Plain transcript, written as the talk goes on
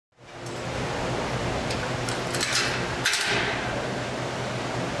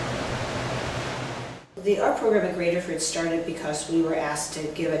The art program at Graterford started because we were asked to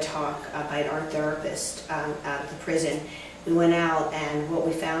give a talk by an art therapist out of the prison. We went out and what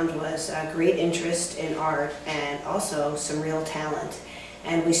we found was a great interest in art and also some real talent.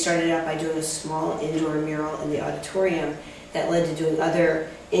 And we started out by doing a small indoor mural in the auditorium that led to doing other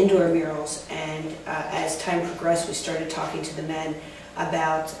indoor murals. And as time progressed, we started talking to the men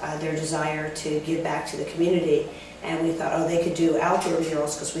about their desire to give back to the community. And we thought, oh, they could do outdoor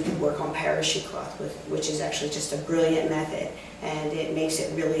murals because we could work on parachute cloth, which is actually just a brilliant method, and it makes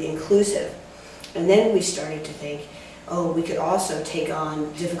it really inclusive. And then we started to think, oh, we could also take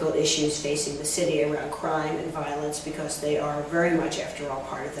on difficult issues facing the city around crime and violence because they are very much, after all,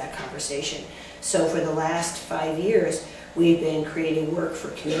 part of that conversation. So for the last 5 years, we've been creating work for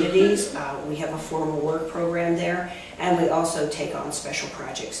communities. We have a formal work program there, and we also take on special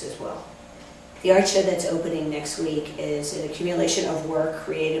projects as well. The art show that's opening next week is an accumulation of work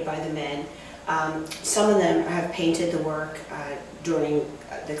created by the men. Some of them have painted the work during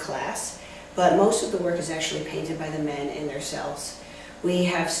the class, but most of the work is actually painted by the men in their cells. We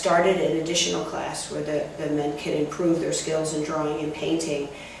have started an additional class where the men can improve their skills in drawing and painting,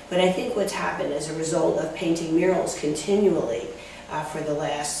 but I think what's happened as a result of painting murals continually for the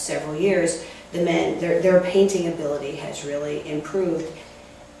last several years, the men, their painting ability has really improved.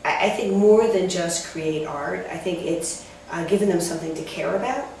 I think more than just create art, I think it's given them something to care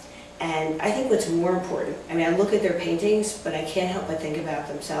about. And I think what's more important, I mean, I look at their paintings, but I can't help but think about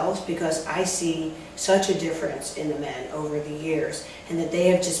themselves because I see such a difference in the men over the years, and that they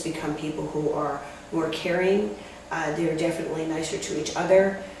have just become people who are more caring. They're definitely nicer to each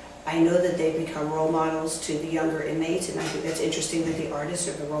other. I know that they've become role models to the younger inmates, and I think that's interesting that the artists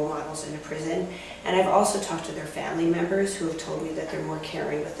are the role models in a prison. And I've also talked to their family members who have told me that they're more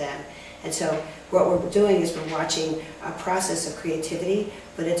caring with them. And so what we're doing is we're watching a process of creativity,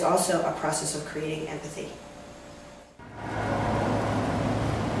 but it's also a process of creating empathy.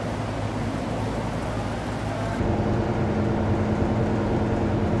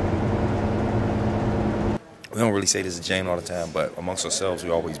 We don't really say this to Jane all the time, but amongst ourselves,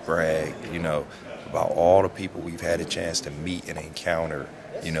 we always brag, about all the people we've had a chance to meet and encounter.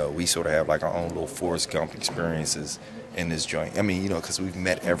 We sort of have like our own little Forrest Gump experiences in this joint. I mean, because we've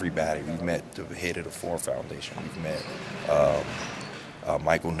met everybody. We've met the head of the Ford Foundation. We've met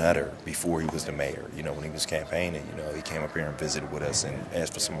Michael Nutter before he was the mayor. When he was campaigning, he came up here and visited with us and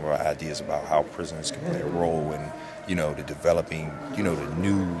asked for some of our ideas about how prisoners can play a role in, the developing, the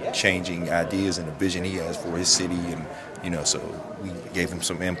new changing ideas and the vision he has for his city. And, so we gave him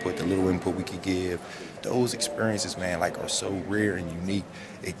some input, the little input we could give. Those experiences, man, are so rare and unique,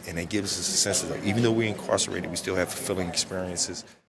 and it gives us a sense of, even though we're incarcerated, we still have fulfilling experiences.